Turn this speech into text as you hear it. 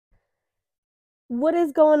What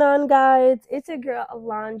is going on, guys? It's your girl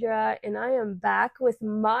Alondra, and I am back with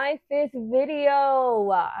my fifth video.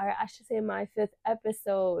 Or I should say my fifth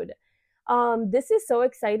episode. This is so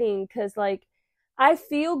exciting because I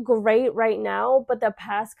feel great right now, but the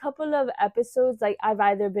past couple of episodes, I've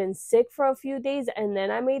either been sick for a few days and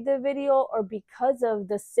then I made the video, or because of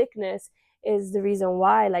the sickness is the reason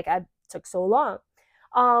why I took so long.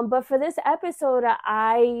 But for this episode,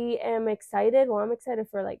 I am excited. Well, I'm excited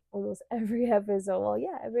for almost every episode. Well,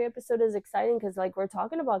 yeah, every episode is exciting because we're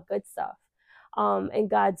talking about good stuff, and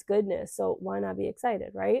God's goodness. So why not be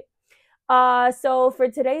excited, right? So for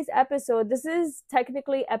today's episode, this is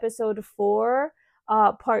technically episode 4,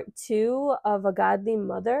 part 2 of A Godly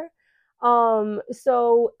Mother. In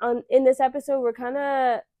this episode, we're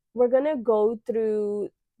gonna go through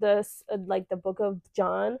this the book of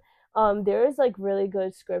John. There's really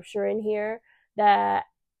good scripture in here that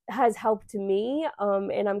has helped me.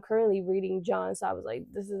 And I'm currently reading John, so I was like,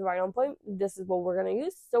 this is right on point. This is what we're gonna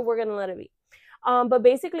use, so we're gonna let it be. But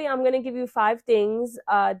basically, I'm going to give you 5 things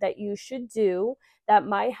that you should do that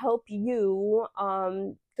might help you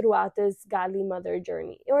throughout this godly mother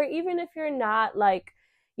journey. Or even if you're not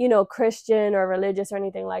Christian or religious or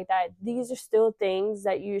anything like that, these are still things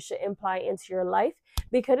that you should imply into your life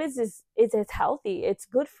because it's healthy. It's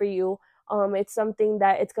good for you. It's something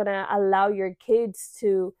that it's going to allow your kids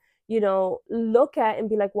to, look at and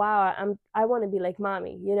be like, wow, I want to be like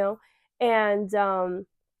mommy, and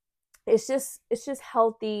it's just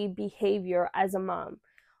healthy behavior as a mom.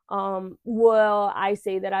 Well, I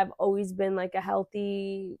say that I've always been a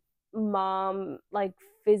healthy mom,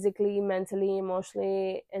 physically, mentally,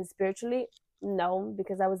 emotionally, and spiritually? No,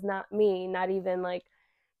 because that was not me, not even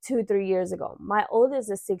 2-3 years ago. My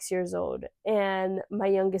oldest is 6 years old and my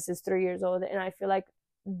youngest is 3 years old, and I feel like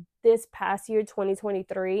this past year,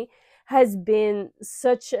 2023, has been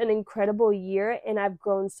such an incredible year, and I've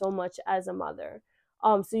grown so much as a mother.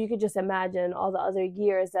 So you could just imagine all the other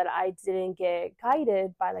years that I didn't get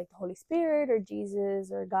guided by the Holy Spirit or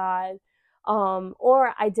Jesus or God,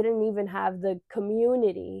 or I didn't even have the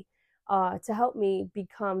community to help me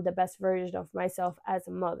become the best version of myself as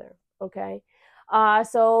a mother. Okay.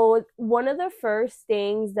 So one of the first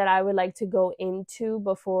things that I would like to go into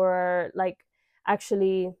before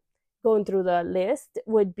actually going through the list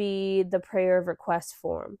would be the prayer of request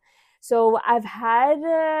form. So I've had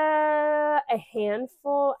a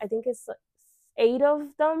handful, I think it's 8 of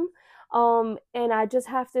them. And I just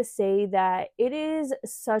have to say that it is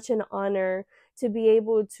such an honor to be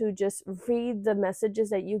able to just read the messages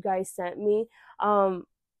that you guys sent me,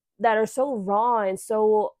 that are so raw and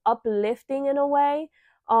so uplifting in a way,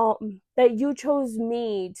 that you chose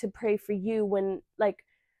me to pray for you when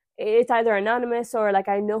it's either anonymous or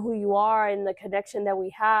I know who you are and the connection that we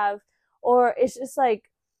have, or it's just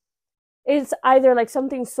it's either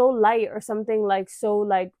something so light or something so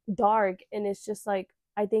dark, and it's just I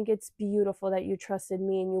think it's beautiful that you trusted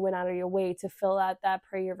me and you went out of your way to fill out that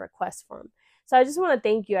prayer request form. So I just want to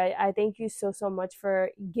thank you. I thank you so much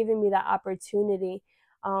for giving me that opportunity,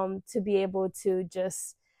 to be able to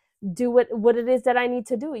just do what it is that I need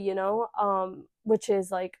to do, which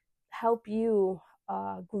is help you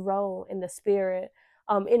grow in the spirit,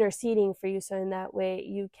 interceding for you, so in that way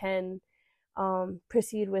you can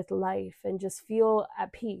proceed with life and just feel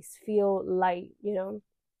at peace, feel light.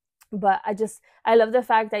 But I love the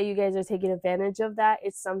fact that you guys are taking advantage of that.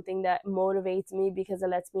 It's something that motivates me because it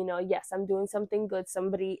lets me know, yes, I'm doing something good.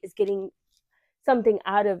 Somebody is getting something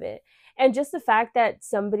out of it. And just the fact that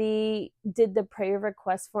somebody did the prayer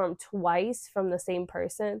request form twice from the same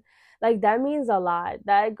person, that means a lot.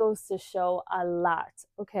 That goes to show a lot.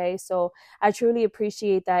 Okay. So I truly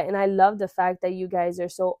appreciate that. And I love the fact that you guys are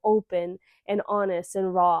so open and honest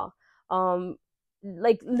and raw.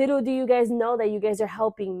 Little do you guys know that you guys are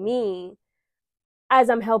helping me as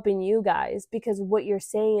I'm helping you guys, because what you're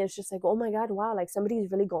saying is just oh my God, wow,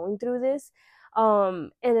 somebody's really going through this.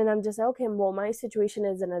 And then I'm just okay, well, my situation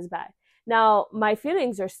isn't as bad. Now, my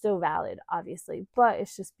feelings are still valid, obviously, but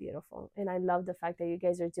it's just beautiful. And I love the fact that you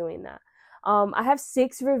guys are doing that. I have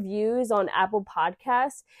 6 reviews on Apple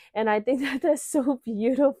Podcasts, and I think that that's so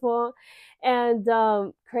beautiful and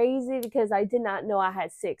crazy because I did not know I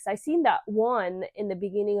had 6. I seen that one in the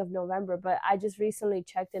beginning of November, but I just recently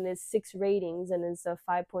checked and it's 6 ratings and it's a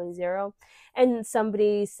 5.0. And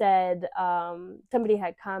somebody said, somebody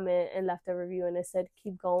had comment and left a review and it said,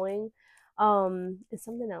 keep going. It's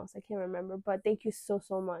something else. I can't remember, but thank you so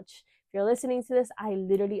much. If you're listening to this, I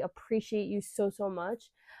literally appreciate you so much.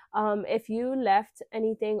 If you left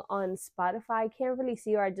anything on Spotify, I can't really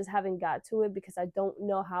see, or I just haven't got to it because I don't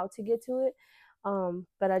know how to get to it.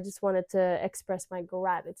 But I just wanted to express my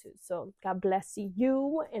gratitude. So God bless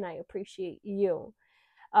you, and I appreciate you.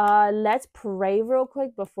 Let's pray real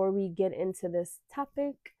quick before we get into this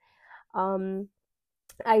topic. Um,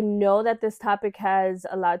 I know that this topic has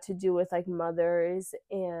a lot to do with like mothers,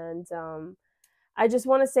 and I just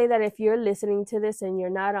want to say that if you're listening to this and you're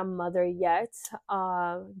not a mother yet,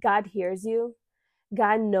 God hears you.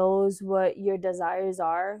 God knows what your desires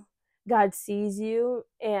are. God sees you,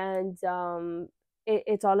 and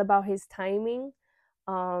it's all about His timing.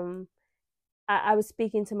 Um, I was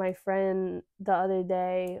speaking to my friend the other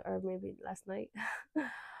day, or maybe last night.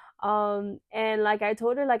 And like I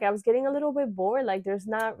told her, like I was getting a little bit bored. Like there's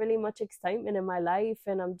not really much excitement in my life,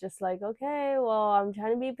 and I'm just like, okay, well, I'm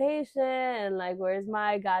trying to be patient, and like, where's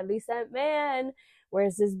my godly sent man?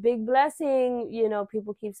 Where's this big blessing?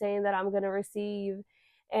 People keep saying that I'm gonna receive,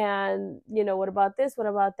 and what about this? What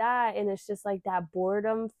about that? And it's just like that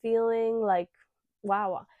boredom feeling. Like,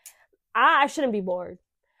 wow, I shouldn't be bored.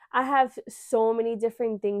 I have so many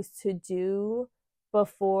different things to do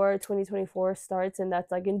before 2024 starts, and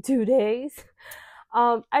that's like in 2 days.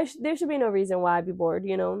 There should be no reason why I'd be bored.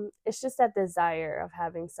 It's just that desire of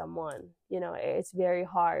having someone. It's very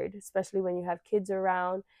hard, especially when you have kids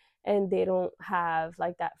around and they don't have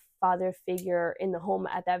like that father figure in the home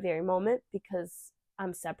at that very moment because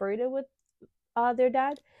I'm separated with their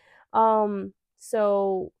dad.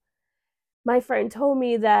 So my friend told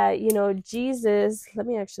me that, Jesus, let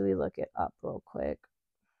me actually look it up real quick.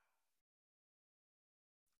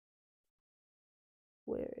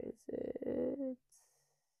 Where is it?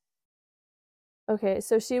 Okay,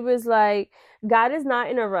 so she was like, God is not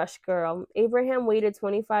in a rush, girl. Abraham waited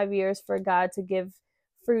 25 years for God to give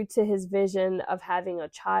fruit to his vision of having a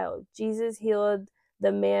child. Jesus healed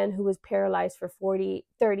the man who was paralyzed for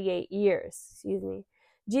 38 years. Excuse me.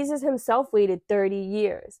 Jesus himself waited 30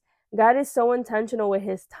 years. God is so intentional with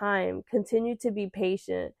his time. Continue to be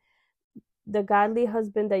patient. The godly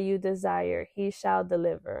husband that you desire, he shall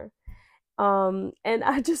deliver. And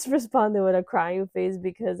I just responded with a crying face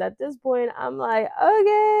because at this point I'm like,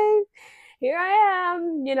 okay, here I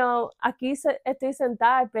am, aquí estoy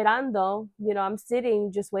sentada esperando, I'm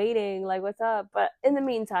sitting just waiting, like, what's up? But in the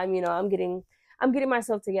meantime, I'm getting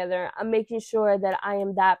myself together. I'm making sure that I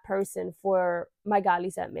am that person for my godly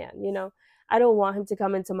set man. I don't want him to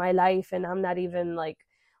come into my life and I'm not even like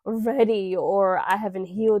ready or I haven't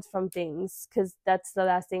healed from things, because that's the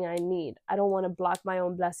last thing I need. I don't want to block my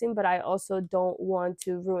own blessing, but I also don't want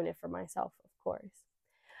to ruin it for myself, of course.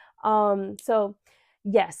 So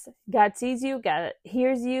yes, God sees you, God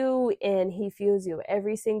hears you, and he feels you.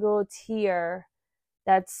 Every single tear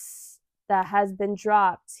that has been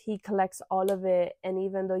dropped, he collects all of it. And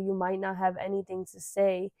even though you might not have anything to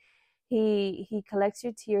say, he collects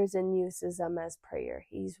your tears and uses them as prayer.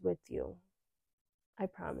 He's with you. I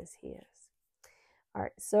promise he is. All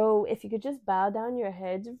right, so if you could just bow down your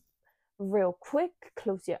head real quick,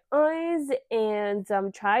 close your eyes, and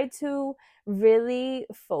try to really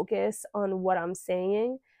focus on what I'm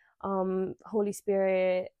saying. Holy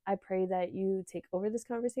Spirit, I pray that you take over this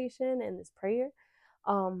conversation and this prayer.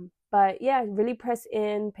 But yeah, really press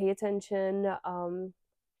in, pay attention, and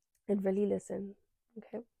really listen.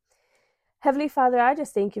 Okay. Heavenly Father, I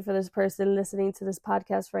just thank you for this person listening to this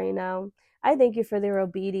podcast right now. I thank you for their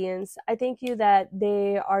obedience. I thank you that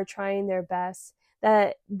they are trying their best,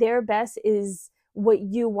 that their best is what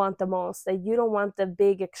you want the most, that you don't want the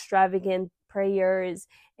big extravagant prayers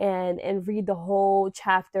and read the whole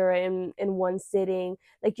chapter in one sitting.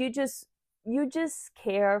 Like you just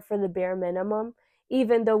care for the bare minimum,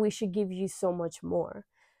 even though we should give you so much more.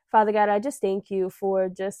 Father God, I just thank you for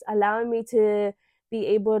just allowing me to be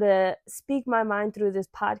able to speak my mind through this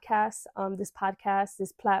podcast.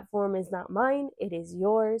 This platform is not mine, it is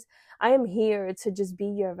yours. I am here to just be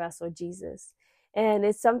your vessel, Jesus. And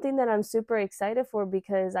it's something that I'm super excited for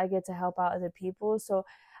because I get to help out other people. So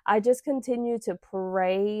I just continue to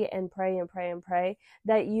pray and pray and pray and pray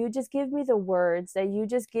that you just give me the words, that you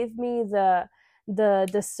just give me the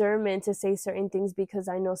discernment to say certain things, because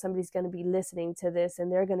I know somebody's going to be listening to this and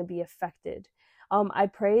they're going to be affected. I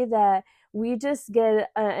pray that we just get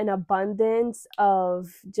an abundance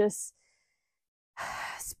of just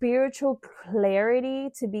spiritual clarity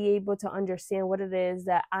to be able to understand what it is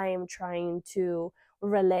that I am trying to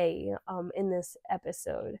relay in this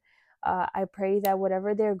episode. I pray that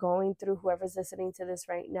whatever they're going through, whoever's listening to this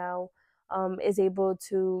right now, is able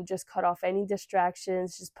to just cut off any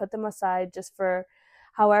distractions, just put them aside just for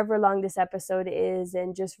however long this episode is,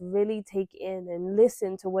 and just really take in and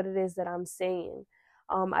listen to what it is that I'm saying.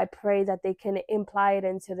 I pray that they can imply it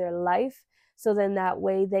into their life so then that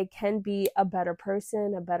way they can be a better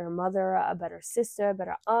person, a better mother, a better sister, a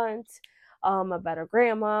better aunt, a better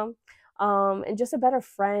grandma, and just a better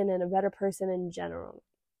friend and a better person in general.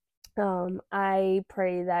 I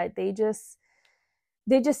pray that they just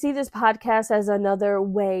see this podcast as another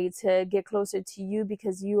way to get closer to you,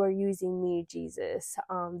 because you are using me, Jesus.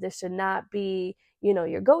 This should not be,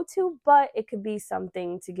 your go-to, but it could be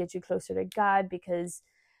something to get you closer to God, because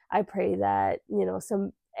I pray that,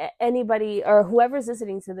 anybody or whoever's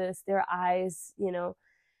listening to this, their eyes,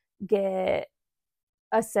 get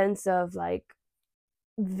a sense of like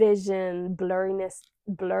vision,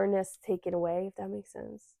 blurriness taken away, if that makes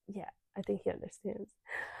sense. Yeah, I think he understands.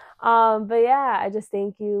 But yeah, I just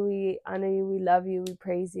thank you. We honor you. We love you. We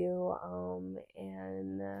praise you.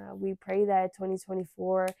 And we pray that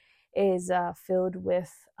 2024 is filled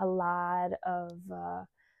with a lot of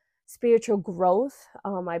spiritual growth.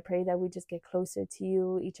 I pray that we just get closer to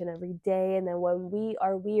you each and every day. And then when we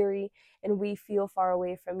are weary and we feel far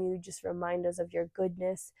away from you, just remind us of your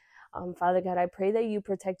goodness. Father God, I pray that you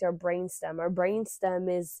protect our brainstem. Our brainstem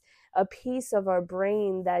is a piece of our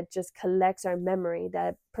brain that just collects our memory,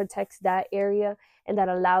 that protects that area, and that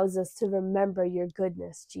allows us to remember your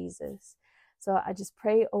goodness, Jesus. So I just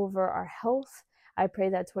pray over our health. I pray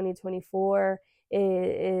that 2024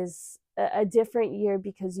 is a different year,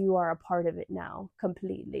 because you are a part of it now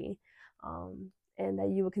completely. And that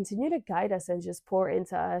you will continue to guide us and just pour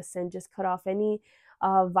into us and just cut off any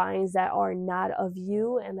vines that are not of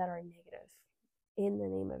you and that are negative. In the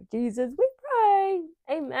name of Jesus, we pray.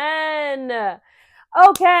 Amen.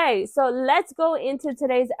 Okay, so let's go into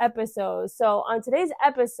today's episode. So on today's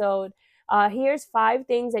episode, here's 5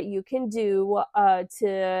 things that you can do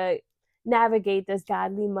to navigate this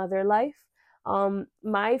godly mother life.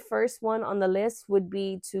 My first one on the list would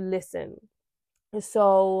be to listen.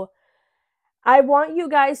 So I want you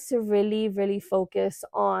guys to really, really focus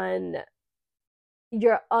on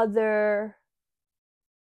your other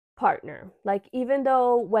partner. Like, even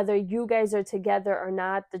though whether you guys are together or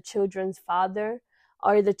not, the children's father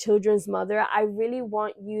or the children's mother, I really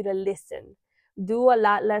want you to listen. Do a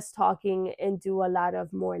lot less talking and do a lot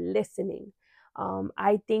of more listening.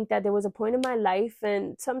 I think that there was a point in my life,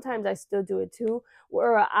 and sometimes I still do it too,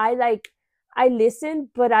 where I listen,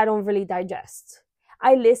 but I don't really digest.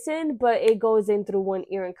 I listen, but it goes in through one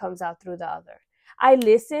ear and comes out through the other. I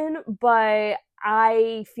listen, but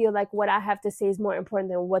I feel like what I have to say is more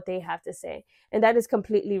important than what they have to say. And that is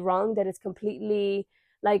completely wrong. That is completely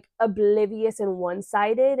like oblivious and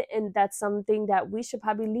one-sided. And that's something that we should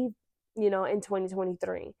probably leave, in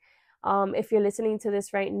 2023. If you're listening to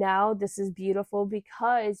this right now, this is beautiful,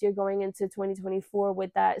 because you're going into 2024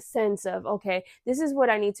 with that sense of, okay, this is what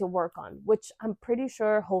I need to work on, which I'm pretty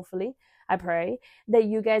sure, hopefully, I pray that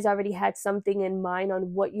you guys already had something in mind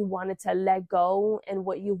on what you wanted to let go and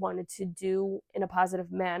what you wanted to do in a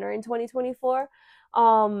positive manner in 2024.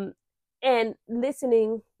 And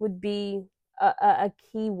listening would be a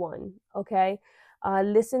key one, okay?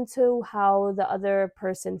 Listen to how the other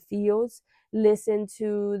person feels. Listen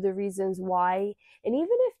to the reasons why. And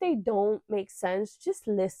even if they don't make sense, just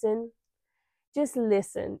listen. Just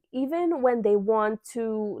listen. Even when they want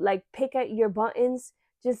to like pick at your buttons,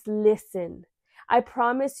 just listen. I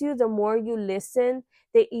promise you, the more you listen,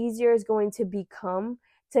 the easier it's going to become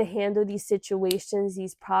to handle these situations,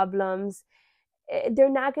 these problems. They're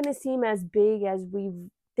not going to seem as big as we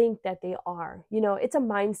think that they are. It's a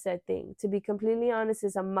mindset thing. To be completely honest,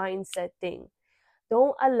 it's a mindset thing.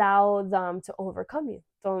 Don't allow them to overcome you.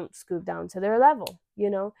 Don't scoop down to their level.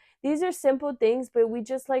 These are simple things, but we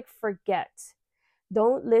just like forget.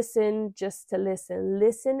 Don't listen just to listen.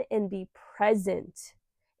 Listen and be present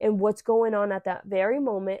in what's going on at that very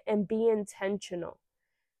moment, and be intentional.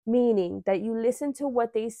 Meaning that you listen to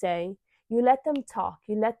what they say, you let them talk,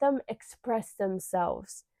 you let them express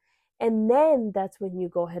themselves. And then that's when you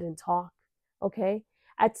go ahead and talk, okay?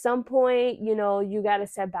 At some point, you got to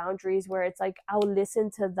set boundaries where it's like, I'll listen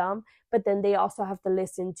to them, but then they also have to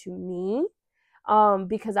listen to me,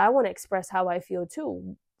 because I want to express how I feel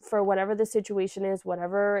too, for whatever the situation is,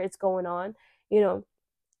 whatever it's going on,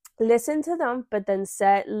 listen to them, but then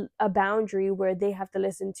set a boundary where they have to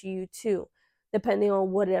listen to you too, depending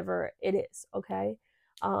on whatever it is, okay?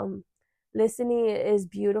 Listening is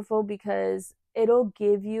beautiful, because it'll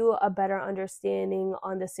give you a better understanding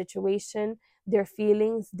on the situation, their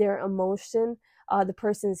feelings, their emotion, the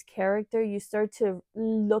person's character. You start to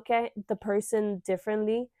look at the person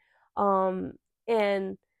differently.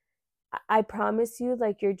 And I promise you,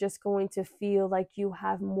 like, you're just going to feel like you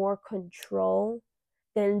have more control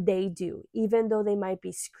than they do, even though they might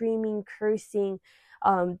be screaming, cursing,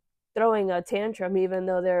 throwing a tantrum, even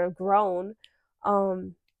though they're grown.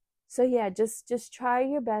 So yeah, just try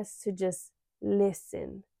your best to just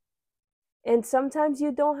listen. And sometimes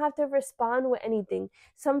you don't have to respond with anything.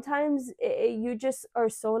 Sometimes you just are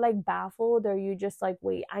so like baffled, or you just like,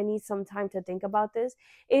 wait, I need some time to think about this.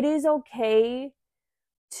 It is okay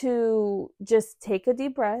to just take a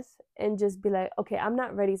deep breath and just be like, okay, I'm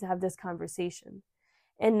not ready to have this conversation.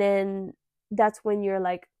 And then that's when you're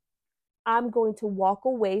like, I'm going to walk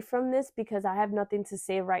away from this because I have nothing to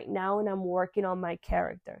say right now and I'm working on my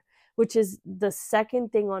character, which is the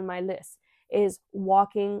second thing on my list, is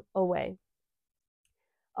walking away.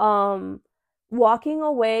 Um Walking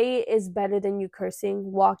away is better than you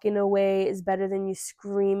cursing. Walking away is better than you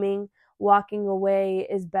screaming. Walking away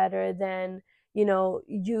is better than,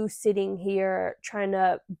 you sitting here trying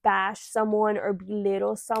to bash someone or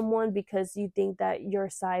belittle someone because you think that your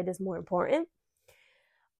side is more important.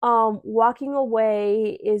 Walking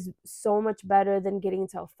away is so much better than getting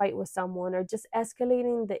into a fight with someone or just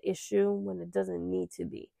escalating the issue when it doesn't need to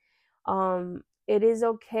be. It is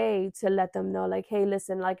okay to let them know, like, hey,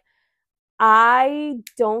 listen, like, I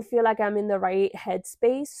don't feel like I'm in the right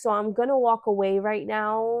headspace, so I'm gonna walk away right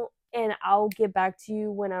now and I'll get back to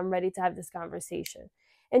you when I'm ready to have this conversation.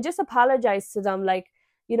 And just apologize to them, like,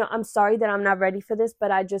 I'm sorry that I'm not ready for this, but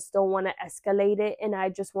I just don't want to escalate it. And I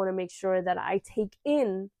just want to make sure that I take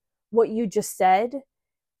in what you just said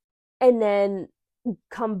and then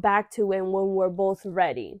come back to it when we're both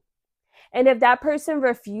ready. And if that person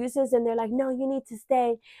refuses and they're like, no, you need to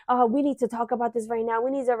stay, we need to talk about this right now, we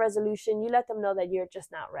need a resolution, you let them know that you're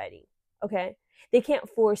just not ready. Okay? They can't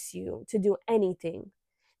force you to do anything.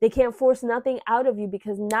 They can't force nothing out of you,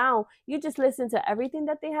 because now you just listen to everything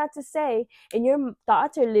that they had to say and your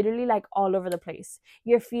thoughts are literally like all over the place.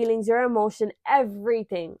 Your feelings, your emotion,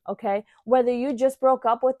 everything, okay? Whether you just broke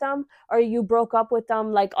up with them or you broke up with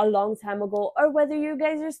them like a long time ago, or whether you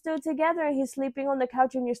guys are still together and he's sleeping on the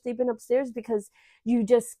couch and you're sleeping upstairs because you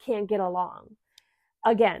just can't get along.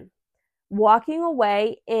 Again, walking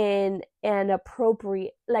away in an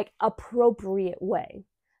appropriate way.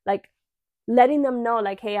 Like, letting them know,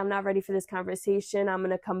 like, hey, I'm not ready for this conversation, I'm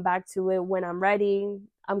gonna come back to it when I'm ready,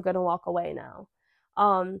 I'm gonna walk away now.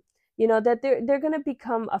 That they're gonna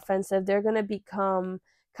become offensive, they're gonna become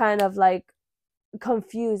kind of like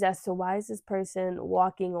confused as to why is this person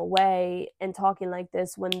walking away and talking like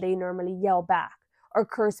this when they normally yell back or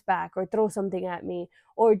curse back or throw something at me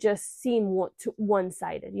or just seem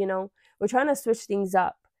one-sided. We're trying to switch things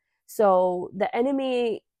up, so the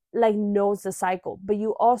enemy like knows the cycle, but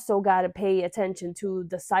you also got to pay attention to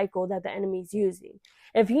the cycle that the enemy's using.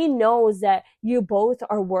 If he knows that you both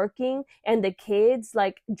are working and the kids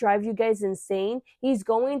like drive you guys insane, he's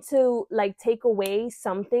going to like take away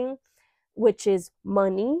something, which is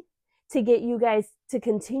money, to get you guys to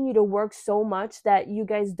continue to work so much that you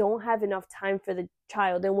guys don't have enough time for the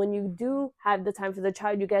child. And when you do have the time for the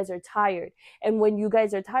child, you guys are tired. And when you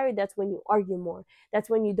guys are tired, that's when you argue more. That's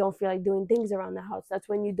when you don't feel like doing things around the house. That's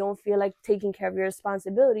when you don't feel like taking care of your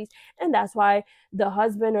responsibilities. And that's why the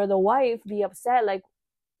husband or the wife be upset, like,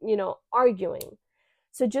 arguing.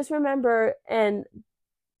 So just remember and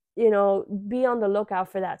be on the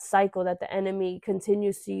lookout for that cycle that the enemy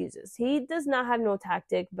continues to use. He does not have no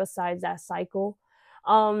tactic besides that cycle.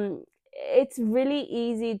 It's really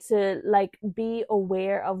easy to like be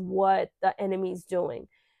aware of what the enemy's doing.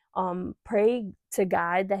 Pray to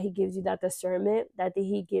God that he gives you that discernment, that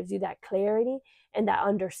he gives you that clarity and that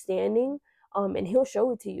understanding. And he'll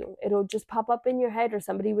show it to you. It'll just pop up in your head, or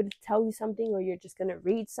somebody would tell you something, or you're just going to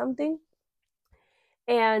read something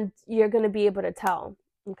and you're going to be able to tell.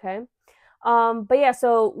 Okay. But yeah,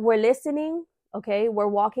 so we're listening. Okay. We're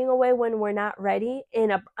walking away when we're not ready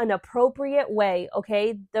in an appropriate way.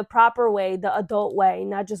 Okay. The proper way, the adult way,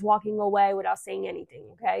 not just walking away without saying anything.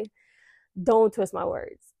 Okay. Don't twist my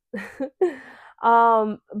words.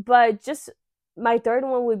 But just my third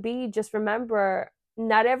one would be, just remember,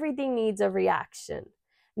 not everything needs a reaction.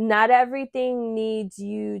 Not everything needs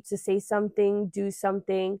you to say something, do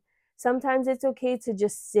something. Sometimes it's okay to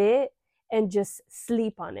just sit and just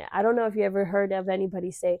sleep on it. I don't know if you ever heard of anybody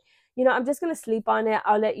say, I'm just going to sleep on it,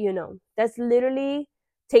 I'll let you know. That's literally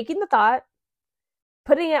taking the thought,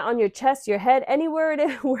 putting it on your chest, your head, anywhere it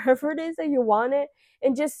is, wherever it is that you want it,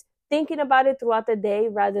 and just thinking about it throughout the day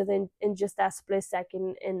rather than in just that split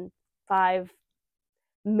second in 5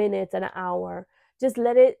 minutes and an hour. Just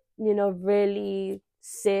let it, really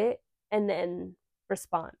sit and then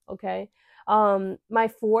respond. Okay. My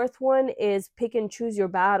fourth one is pick and choose your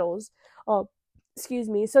battles. Excuse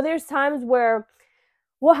me. So there's times where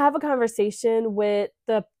we'll have a conversation with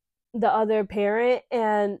the other parent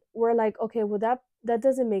and we're like, okay, well, that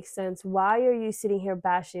doesn't make sense. Why are you sitting here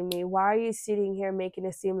bashing me? Why are you sitting here making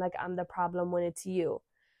it seem like I'm the problem when it's you?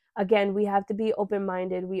 Again, we have to be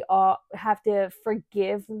open-minded. We all have to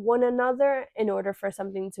forgive one another in order for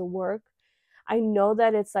something to work. I know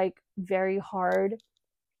that it's like very hard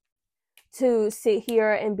to sit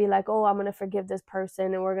here and be like, oh, I'm going to forgive this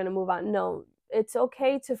person and we're going to move on. No, it's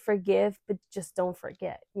okay to forgive, but just don't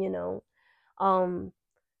forget, you know? Um,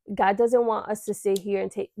 God doesn't want us to sit here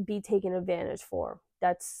and be taken advantage for.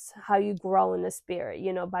 That's how you grow in the spirit,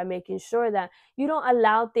 you know, by making sure that you don't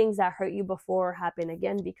allow things that hurt you before happen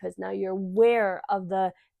again, because now you're aware of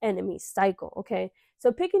the enemy cycle. Okay.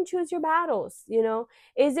 So pick and choose your battles, you know.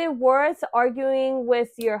 Is it worth arguing with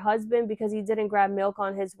your husband because he didn't grab milk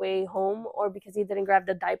on his way home, or because he didn't grab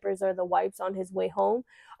the diapers or the wipes on his way home,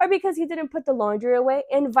 or because he didn't put the laundry away,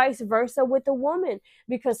 and vice versa with the woman?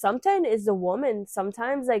 Because sometimes it's the woman,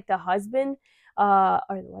 sometimes like the husband or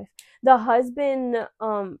the wife, the husband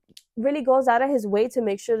really goes out of his way to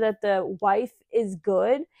make sure that the wife is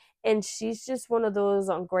good, and she's just one of those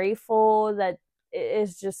ungrateful that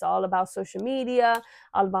is just all about social media,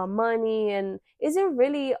 all about money, and isn't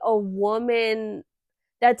really a woman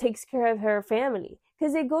that takes care of her family.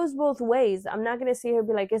 Because it goes both ways. I'm not gonna sit here and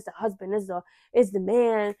be like, it's the husband, it's the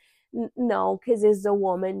man. No, because it's the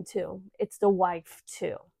woman too. It's the wife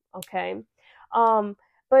too. Okay.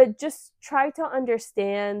 But just try to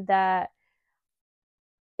understand that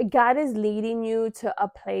God is leading you to a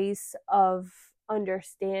place of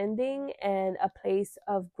understanding and a place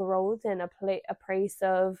of growth and a place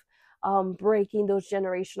of breaking those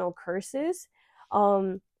generational curses.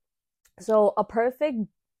 So a perfect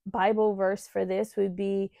Bible verse for this would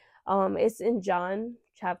be it's in John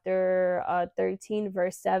chapter 13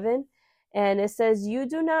 verse 7, and it says, you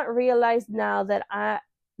do not realize now that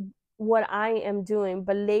what I am doing,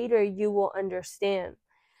 but later you will understand.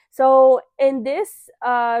 So in this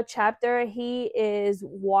chapter, he is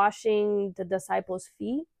washing the disciples'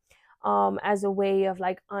 feet as a way of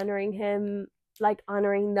like honoring him, like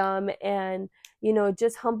honoring them, and you know,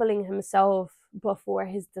 just humbling himself before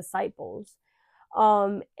his disciples.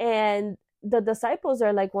 And the disciples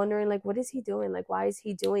are like wondering, like, what is he doing? Like, why is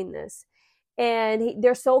he doing this? And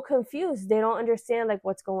they're so confused. They don't understand like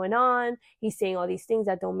what's going on. He's saying all these things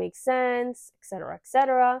that don't make sense, etc.,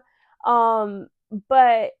 etc.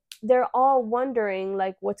 But they're all wondering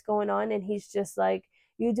like what's going on, and he's just like,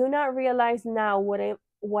 you do not realize now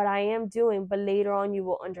what I am doing, but later on you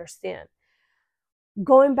will understand.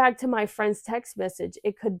 Going back to my friend's text message,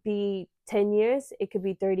 it could be 10 years, it could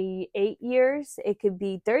be 38 years, it could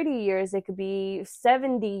be 30 years, it could be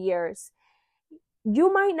 70 years.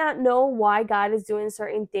 You might not know why God is doing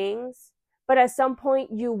certain things, but at some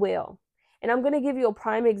point you will. And I'm going to give you a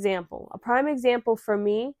prime example. A prime example for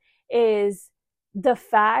me is the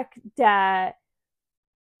fact that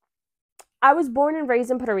I was born and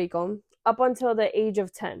raised in Puerto Rico up until the age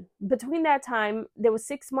of 10. Between that time, there was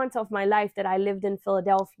 6 months of my life that I lived in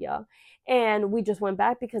Philadelphia, and we just went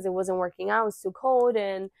back because it wasn't working out. It was too cold,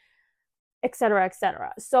 and etc.,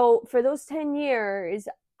 etc. So for those 10 years,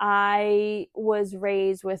 I was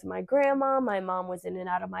raised with my grandma. My mom was in and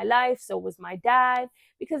out of my life. So was my dad,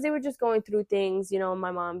 because they were just going through things, you know,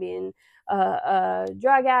 my mom being a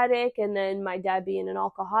drug addict, and then my dad being an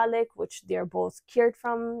alcoholic, which they're both cured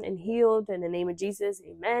from and healed in the name of Jesus.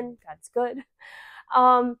 Amen. God's good.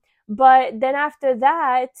 But then after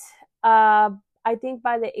that, I think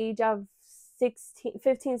by the age of 16,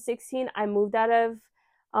 15, 16, I moved out of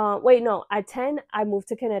at 10, I moved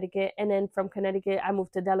to Connecticut, and then from Connecticut, I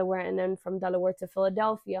moved to Delaware, and then from Delaware to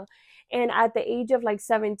Philadelphia. And at the age of like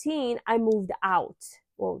 17, I moved out.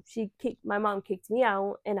 Well, my mom kicked me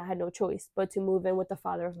out, and I had no choice but to move in with the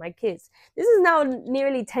father of my kids. This is now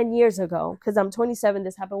nearly 10 years ago, because I'm 27.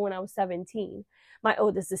 This happened when I was 17. My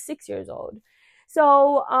oldest is 6 years old.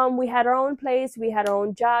 So we had our own place, we had our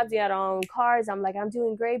own jobs, we had our own cars. I'm like, I'm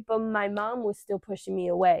doing great, but my mom was still pushing me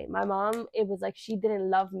away. My mom, it was like she didn't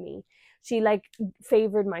love me. She like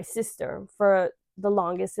favored my sister for the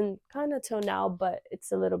longest, and kind of till now, but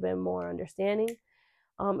it's a little bit more understanding.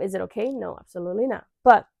 Is it okay? No, absolutely not.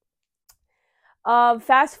 But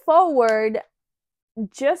fast forward,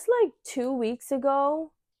 just like 2 weeks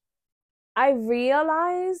ago, I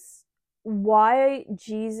realized why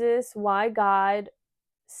God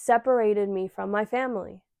separated me from my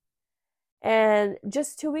family. And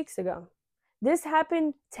just 2 weeks ago, this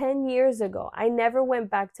happened 10 years ago. I never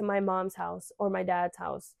went back to my mom's house or my dad's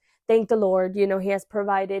house. Thank the Lord, you know, he has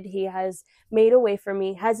provided, he has made a way for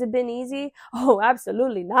me. Has it been easy? Oh,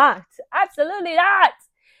 absolutely not. Absolutely not.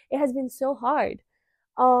 It has been so hard.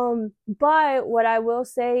 But what I will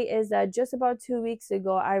say is that just about 2 weeks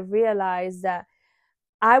ago, I realized that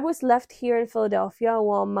I was left here in Philadelphia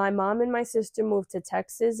while my mom and my sister moved to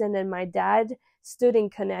Texas, and then my dad stood in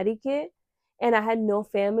Connecticut, and I had no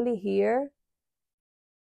family here.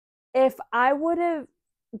 If I would have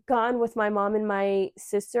gone with my mom and my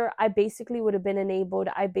sister, I basically would have been enabled.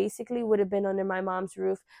 I basically would have been under my mom's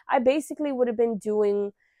roof. I basically would have been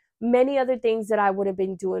doing many other things that I would have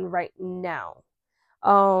been doing right now.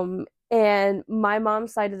 And my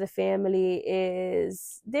mom's side of the family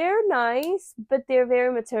is, they're nice, but they're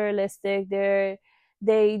very materialistic.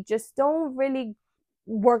 They just don't really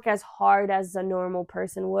work as hard as a normal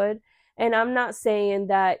person would. And I'm not saying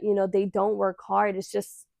that, they don't work hard. It's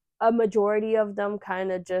just a majority of them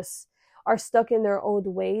kind of just are stuck in their old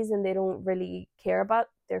ways, and they don't really care about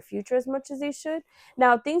their future as much as they should.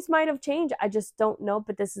 Now, things might have changed. I just don't know,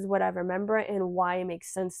 but this is what I remember and why it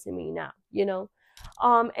makes sense to me now.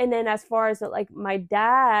 And then as far as like my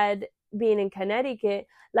dad being in Connecticut,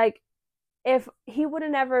 like if he would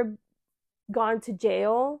have never gone to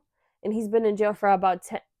jail, and he's been in jail for about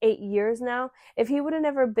 8 years now. If he would have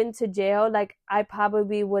never been to jail, like I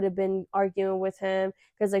probably would have been arguing with him,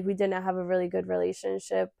 because like we did not have a really good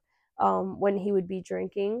relationship when he would be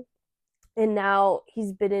drinking. And now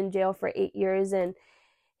he's been in jail for 8 years, and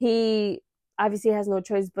he obviously has no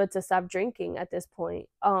choice but to stop drinking at this point.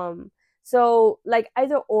 So like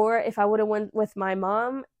either or, if I would have went with my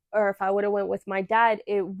mom or if I would have went with my dad,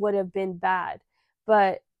 it would have been bad.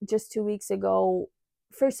 But just 2 weeks ago,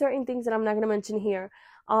 for certain things that I'm not going to mention here,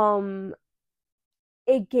 um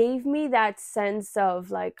it gave me that sense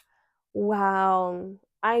of like, wow,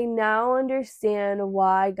 I now understand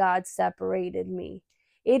why God separated me.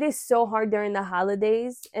 It is so hard during the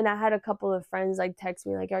holidays. And I had a couple of friends like text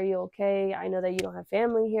me, like, are you okay? I know that you don't have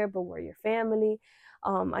family here, but we're your family.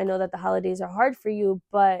 I know that the holidays are hard for you,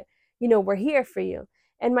 but, we're here for you.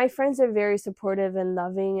 And my friends are very supportive and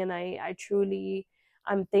loving. And I truly,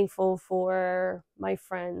 I'm thankful for my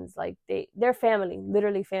friends. Like they're family,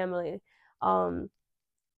 literally family. Um,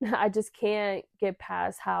 I just can't get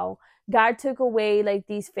past how God took away like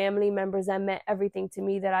these family members that meant everything to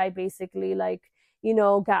me, that I basically like,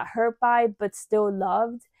 got hurt by, but still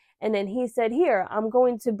loved. And then he said, here, I'm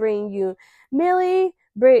going to bring you Millie,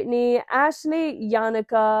 Brittany, Ashley,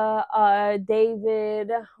 Yannicka,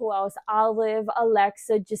 David, who else? Olive,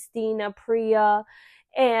 Alexa, Justina, Priya,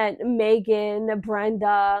 and Megan,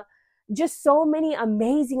 Brenda. Just so many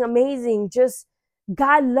amazing, amazing, just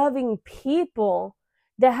God loving people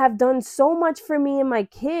that have done so much for me and my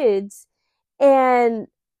kids. And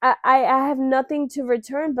I have nothing to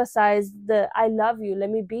return besides the I love you. Let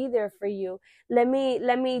me be there for you. Let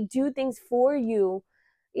me do things for you.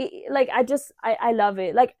 Like I love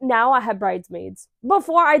it. Like now I have bridesmaids.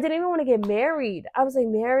 Before I didn't even want to get married. I was like,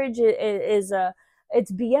 marriage is a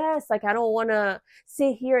it's BS. Like I don't want to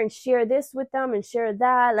sit here and share this with them and share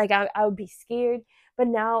that. Like I would be scared. But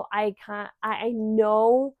now I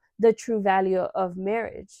know the true value of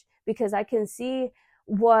marriage, because I can see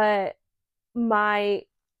what my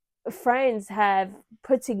friends have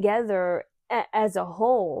put together as a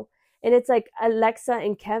whole. And it's like Alexa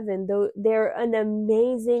and Kevin, though they're an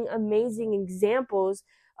amazing, amazing examples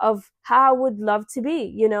of how I would love to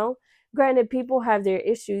be. Granted, people have their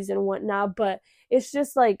issues and whatnot, but it's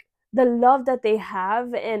just like the love that they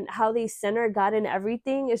have and how they center God in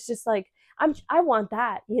everything. It's just like I want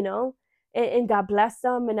that. And God bless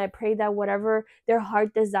them. And I pray that whatever their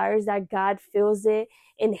heart desires, that God fills it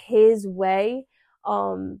in His way.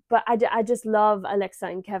 But I just love Alexa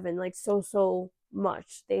and Kevin like so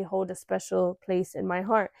much. They hold a special place in my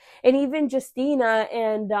heart. And even Justina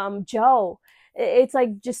and Joe. It's like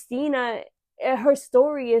Justina, her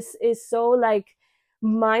story is so like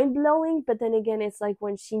mind blowing, but then again, it's like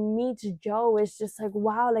when she meets Joe, it's just like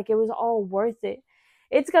wow, like it was all worth it.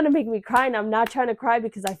 It's gonna make me cry, and I'm not trying to cry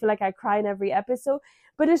because I feel like I cry in every episode,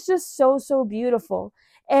 but it's just so beautiful.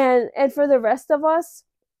 And for the rest of us,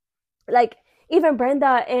 like even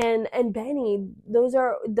Brenda and Benny, those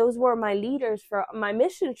were my leaders for my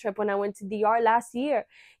mission trip when I went to DR last year.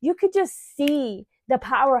 You could just see the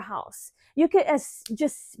powerhouse. You could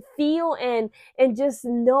just feel and just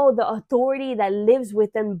know the authority that lives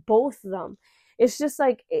within both of them. It's just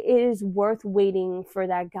like it is worth waiting for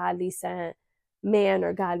that godly sent man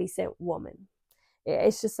or godly sent woman.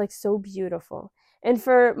 It's just like so beautiful. And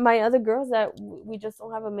for my other girls that we just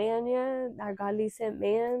don't have a man yet, our godly sent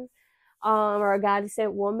man, or a God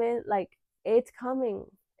sent woman, like it's coming.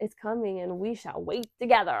 It's coming, and we shall wait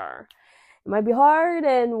together. It might be hard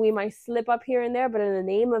and we might slip up here and there, but in the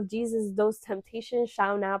name of Jesus, those temptations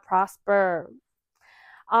shall not prosper.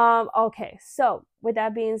 Okay, so with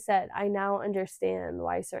that being said, I now understand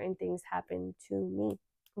why certain things happen to me.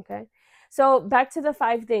 Okay. So back to the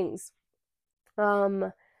 5 things.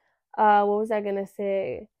 Um, what was I gonna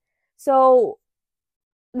say? So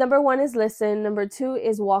number one is listen. Number two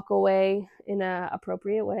is walk away in a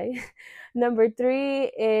appropriate way. Number three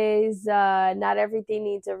is not everything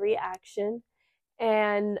needs a reaction.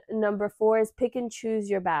 And number four is pick and choose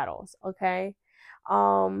your battles. Okay.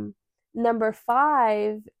 Um, Number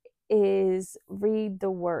five is read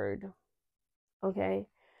the word. Okay.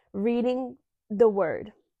 Reading the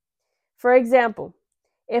word. For example,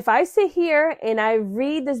 if I sit here and I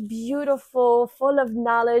read this beautiful, full of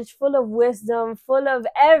knowledge, full of wisdom, full of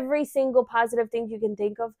every single positive thing you can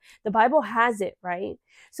think of, the Bible has it, right?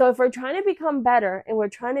 So if we're trying to become better and we're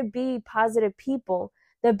trying to be positive people,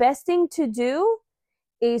 the best thing to do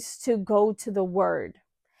is to go to the word.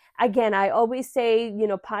 Again, I always say,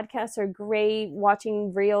 podcasts are great,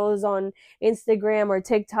 watching reels on Instagram or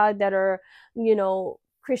TikTok that are,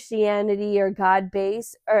 Christianity or God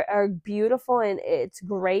based are beautiful and it's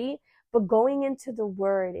great. But going into the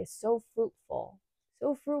word is so fruitful.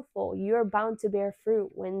 So fruitful. You're bound to bear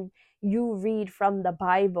fruit when you read from the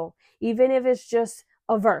Bible, even if it's just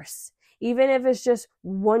a verse. Even if it's just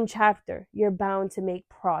one chapter, you're bound to make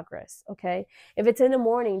progress. Okay. If it's in the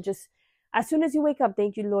morning, just as soon as you wake up,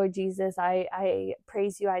 thank you, Lord Jesus. I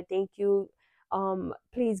praise you. I thank you.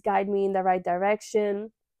 Please guide me in the right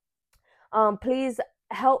direction. Please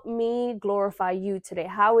help me glorify you today.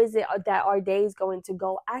 How is it that our day is going to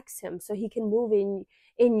go? Ask him so he can move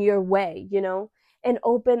in your way, and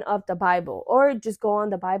open up the Bible or just go on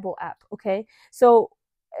the Bible app. Okay. So,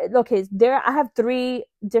 okay, I have 3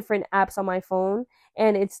 different apps on my phone,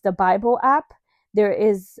 and it's the Bible app. There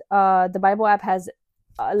is, the Bible app has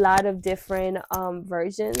a lot of different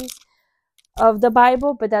versions of the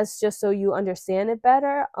Bible, but that's just so you understand it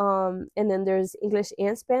better. And then there's English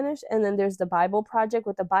and Spanish, and then there's the Bible Project.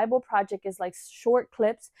 What the Bible Project is like short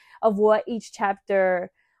clips of what each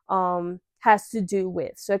chapter has to do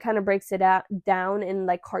with. So it kind of breaks it out down in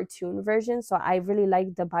like cartoon version. So I really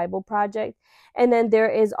like the Bible Project. And then there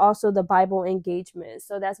is also the Bible Engagement.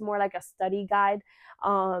 So that's more like a study guide,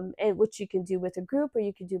 and which you can do with a group or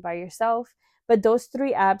you can do by yourself. But those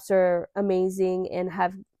 3 apps are amazing and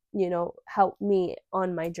have help me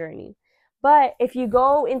on my journey. But if you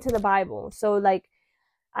go into the Bible, so like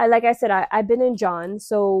I said, I've been in John,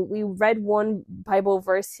 so we read one Bible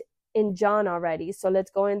verse in John already. So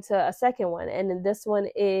let's go into a second one. And then this one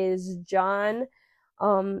is John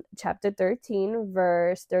chapter 13,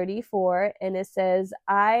 verse 34, and it says,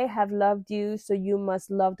 I have loved you, so you must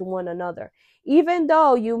love one another. Even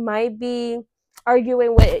though you might be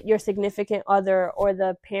arguing with your significant other or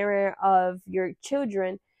the parent of your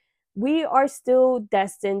children, we are still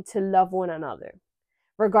destined to love one another,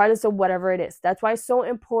 regardless of whatever it is. That's why it's so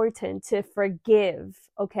important to forgive.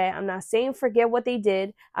 Okay. I'm not saying forget what they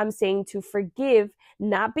did. I'm saying to forgive,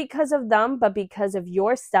 not because of them, but because of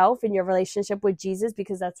yourself and your relationship with Jesus,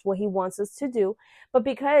 because that's what he wants us to do, but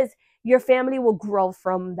because your family will grow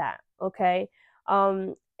from that. Okay.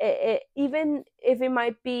 Even if it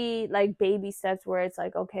might be like baby steps where it's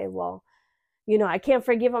like, okay, well, I can't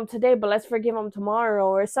forgive him today, but let's forgive him tomorrow.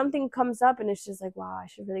 Or something comes up and it's just like, wow, I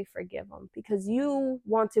should really forgive him, because you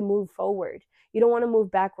want to move forward. You don't want to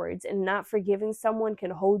move backwards, and not forgiving someone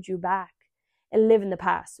can hold you back and live in the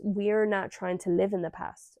past. We're not trying to live in the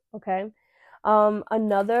past. Okay.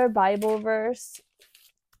 Another Bible verse,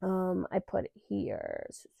 I put it here.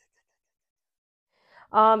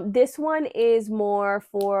 This one is more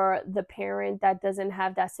for the parent that doesn't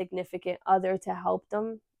have that significant other to help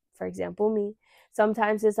them. For example, me.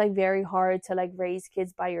 Sometimes it's like very hard to like raise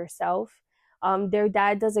kids by yourself. Their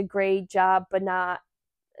dad does a great job, but not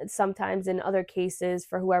sometimes in other cases,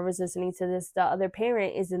 for whoever's listening to this, the other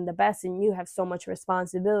parent isn't the best and you have so much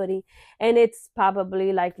responsibility, and it's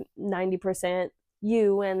probably like 90%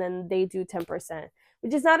 you and then they do 10%,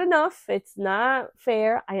 which is not enough. It's not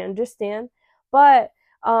fair. I understand. But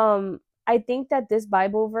I think that this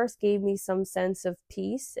Bible verse gave me some sense of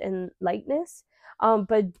peace and lightness.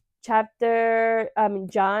 But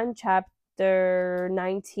John chapter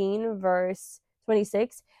 19, verse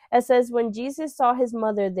 26, it says, when Jesus saw his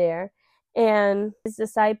mother there and his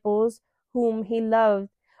disciples whom he loved,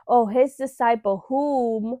 his disciple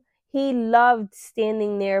whom he loved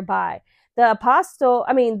standing nearby. The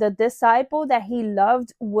disciple that he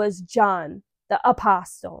loved was John, the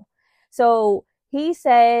apostle. So he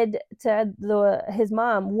said to his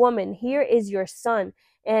mom, woman, here is your son.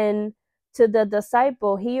 And to the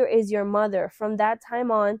disciple, here is your mother. From that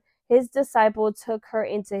time on, his disciple took her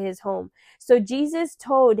into his home. So Jesus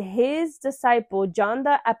told his disciple, John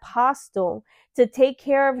the apostle, to take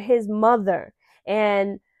care of his mother,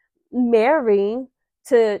 and Mary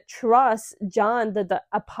to trust John, the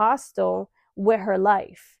apostle, with her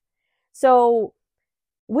life. So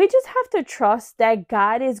we just have to trust that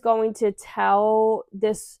God is going to tell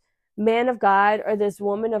this man of God or this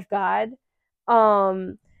woman of God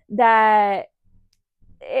that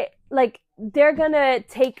like they're gonna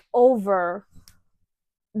take over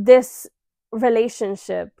this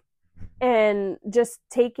relationship and just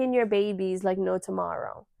take in your babies like no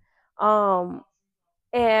tomorrow. Um,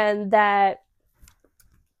 and that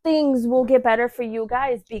things will get better for you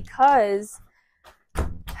guys, because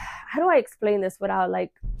how do I explain this without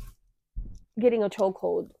like getting a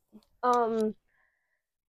chokehold? Um,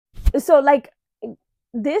 so like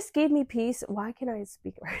this gave me peace. Why can I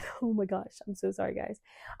speak right now? Oh my gosh, I'm so sorry, guys.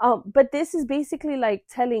 But this is basically like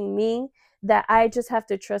telling me that I just have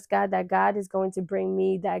to trust God, that God is going to bring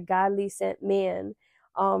me that godly sent man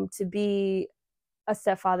to be a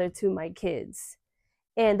stepfather to my kids.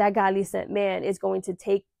 And that godly sent man is going to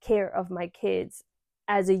take care of my kids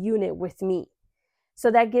as a unit with me.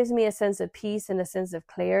 So that gives me a sense of peace and a sense of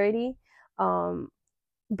clarity.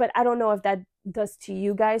 But I don't know if that does to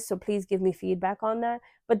you guys, so please give me feedback on that.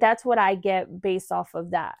 But that's what I get based off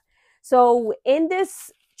of that. So in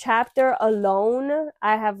this chapter alone,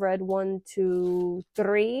 I have read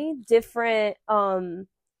 3 different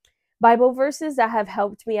Bible verses that have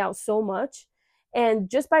helped me out so much. And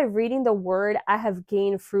just by reading the word, I have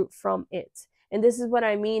gained fruit from it. And this is what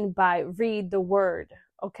I mean by read the word,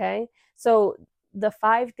 okay? So those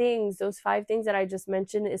 5 things that I just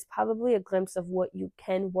mentioned is probably a glimpse of what you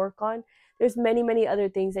can work on. There's many, many other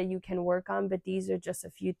things that you can work on, but these are just a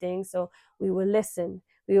few things. So we will listen.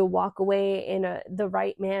 We will walk away in the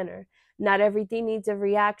right manner. Not everything needs a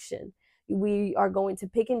reaction. We are going to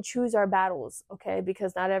pick and choose our battles, okay?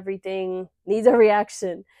 Because not everything needs a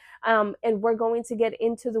reaction. And we're going to get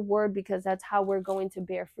into the word, because that's how we're going to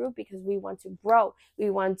bear fruit, because we want to grow. We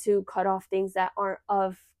want to cut off things that aren't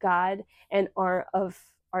of God and aren't of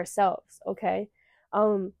ourselves, okay?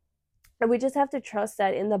 And we just have to trust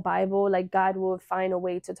that in the Bible, like God will find a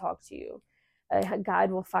way to talk to you.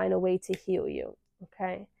 God will find a way to heal you,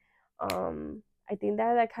 okay? I think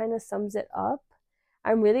that kind of sums it up.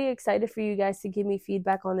 I'm really excited for you guys to give me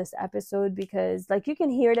feedback on this episode, because like you can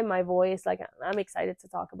hear it in my voice. Like I'm excited to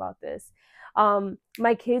talk about this.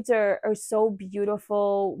 My kids are so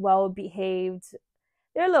beautiful, well behaved.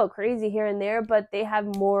 They're a little crazy here and there, but they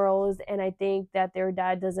have morals, and I think that their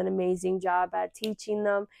dad does an amazing job at teaching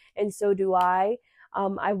them, and so do I.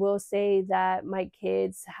 I will say that my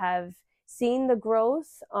kids have seen the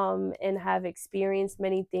growth and have experienced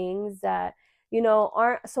many things that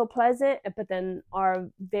aren't so pleasant, but then are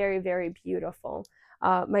very, very beautiful.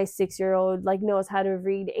 My 6-year-old like knows how to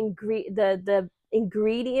read the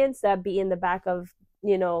ingredients that be in the back of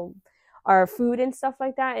our food and stuff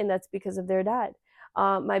like that, and that's because of their dad.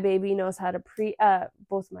 My baby knows how to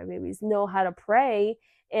both my babies know how to pray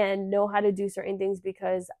and know how to do certain things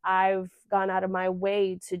because I've gone out of my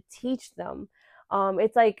way to teach them.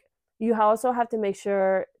 It's like you also have to make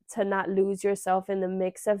sure to not lose yourself in the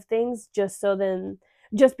mix of things, just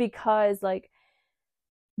because like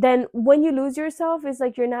then when you lose yourself, it's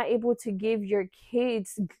like you're not able to give your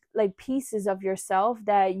kids like pieces of yourself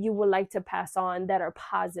that you would like to pass on that are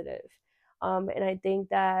positive. And I think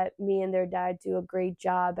that me and their dad do a great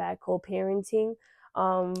job at co-parenting,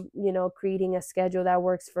 creating a schedule that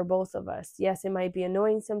works for both of us. Yes, it might be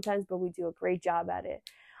annoying sometimes, but we do a great job at it.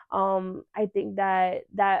 I think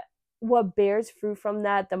that what bears fruit from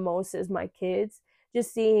that the most is my kids.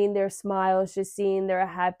 Just seeing their smiles, just seeing their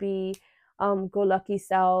happy, go lucky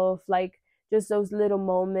self, like just those little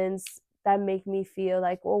moments that make me feel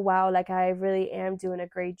like, oh wow, like I really am doing a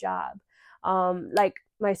great job. Like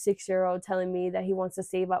my 6-year-old telling me that he wants to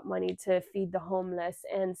save up money to feed the homeless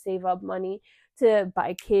and save up money to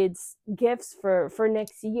buy kids gifts for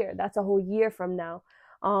next year. That's a whole year from now.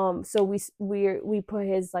 So we put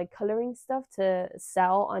his like coloring stuff to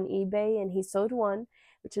sell on eBay, and he sold one,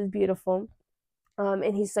 which is beautiful.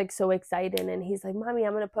 And he's like so excited, and he's like, "Mommy,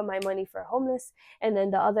 I'm gonna put my money for homeless, and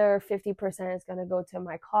then the other 50% is gonna go to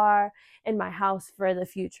my car and my house for the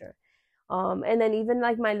future." And then even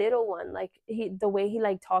like my little one, like the way he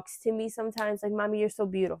like talks to me sometimes, like, "Mommy, you're so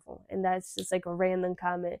beautiful," and that's just like a random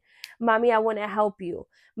comment. "Mommy, I want to help you.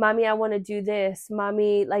 Mommy, I want to do this.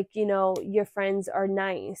 Mommy, like your friends are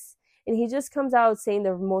nice." And he just comes out saying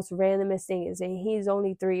the most randomest things, and he's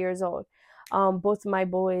only 3 years old. Both of my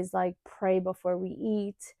boys like pray before we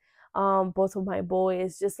eat. Both of my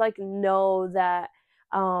boys just like know that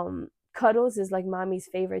cuddles is like mommy's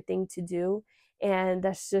favorite thing to do, and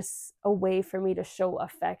that's just a way for me to show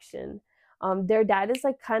affection. Their dad is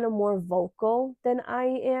like kind of more vocal than I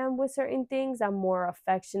am with certain things. I'm more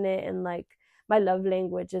affectionate, and like my love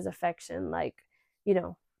language is affection, like, you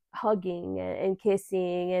know, hugging and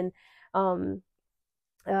kissing and um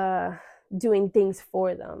uh doing things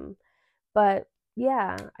for them. But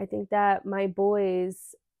yeah, I think that my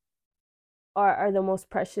boys are the most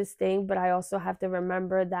precious thing, but I also have to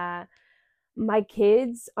remember that my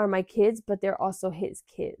kids are my kids, but they're also his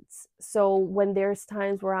kids. So when there's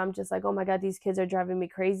times where I'm just like, oh my God, these kids are driving me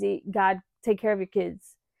crazy, God, take care of your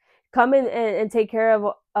kids. Come in and take care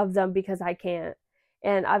of them, because I can't.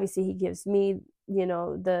 And obviously he gives me, you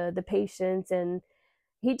know, the patience, and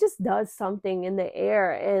he just does something in the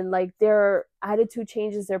air, and like their attitude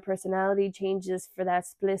changes, their personality changes for that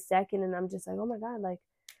split second, and I'm just like, oh my God,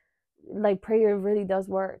 like prayer really does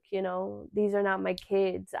work, you know. These are not my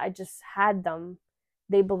kids, I just had them.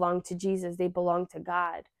 They belong to Jesus, they belong to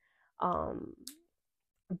God. um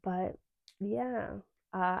but yeah,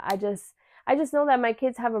 I just know that my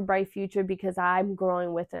kids have a bright future because I'm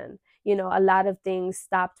growing within. You know, a lot of things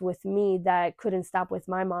stopped with me that couldn't stop with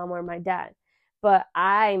my mom or my dad, but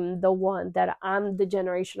I'm the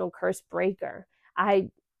generational curse breaker. I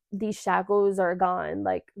These shackles are gone.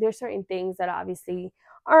 Like there's certain things that obviously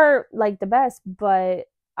aren't like the best, but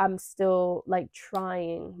I'm still like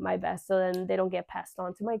trying my best so then they don't get passed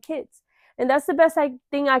on to my kids. And that's the best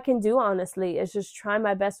thing I can do, honestly, is just try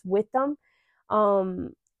my best with them,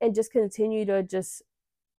 and just continue to just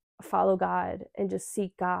follow God and just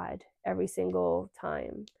seek God every single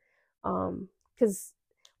time. Because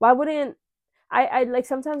why wouldn't I like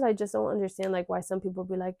sometimes I just don't understand like why some people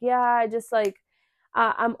be like, yeah, I just like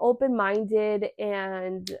I'm open minded,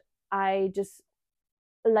 and I just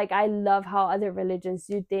like I love how other religions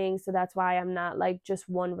do things, so that's why I'm not like just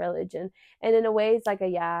one religion. And in a way it's like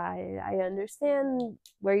I understand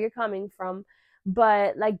where you're coming from,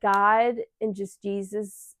 but like God and just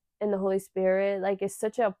Jesus and the Holy Spirit, like it's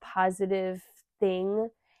such a positive thing.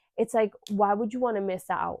 It's like, why would you want to miss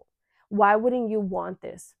out? Why wouldn't you want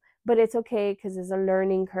this? But it's okay, because it's a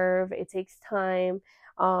learning curve, it takes time.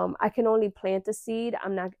 I can only plant the seed.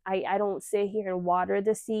 I don't sit here and water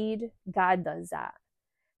the seed. God does that.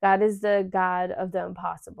 God is the God of the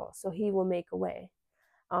impossible, so He will make a way.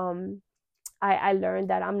 Um, I learned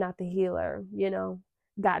that I'm not the healer, you know.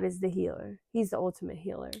 God is the healer. He's the ultimate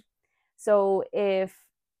healer. So if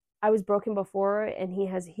I was broken before and He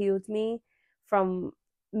has healed me from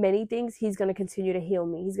many things, He's going to continue to heal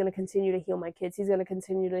me. He's going to continue to heal my kids. He's going to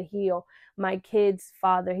continue to heal my kids'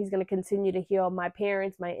 father. He's going to continue to heal my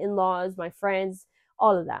parents, my in-laws, my friends,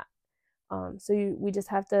 all of that. We just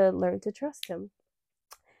have to learn to trust Him.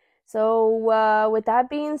 So, with that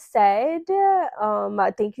being said,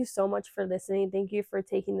 thank you so much for listening. Thank you for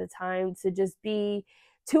taking the time to just be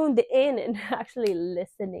tuned in and actually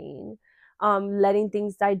listening. Letting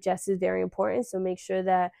things digest is very important. So, make sure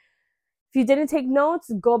that if you didn't take notes,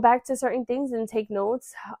 go back to certain things and take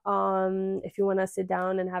notes. If you want to sit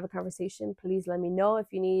down and have a conversation, please let me know.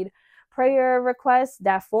 If you need prayer requests,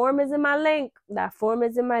 that form is in my link.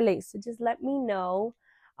 So, just let me know.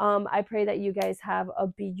 I pray that you guys have a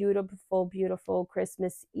beautiful, beautiful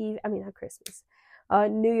Christmas Eve. I mean, not Christmas,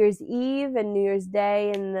 New Year's Eve and New Year's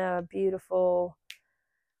Day, and a beautiful,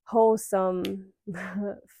 wholesome,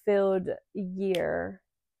 filled year.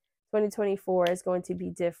 2024 is going to be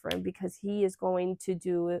different because He is going to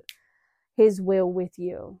do His will with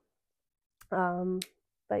you.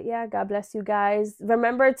 But yeah, God bless you guys.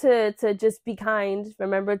 Remember to just be kind.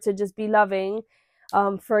 Remember to just be loving.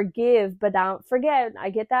 Forgive, but don't forget.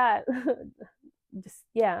 I get that. Just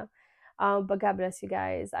yeah. But God bless you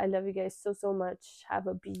guys. I love you guys so much. Have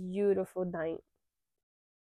a beautiful night.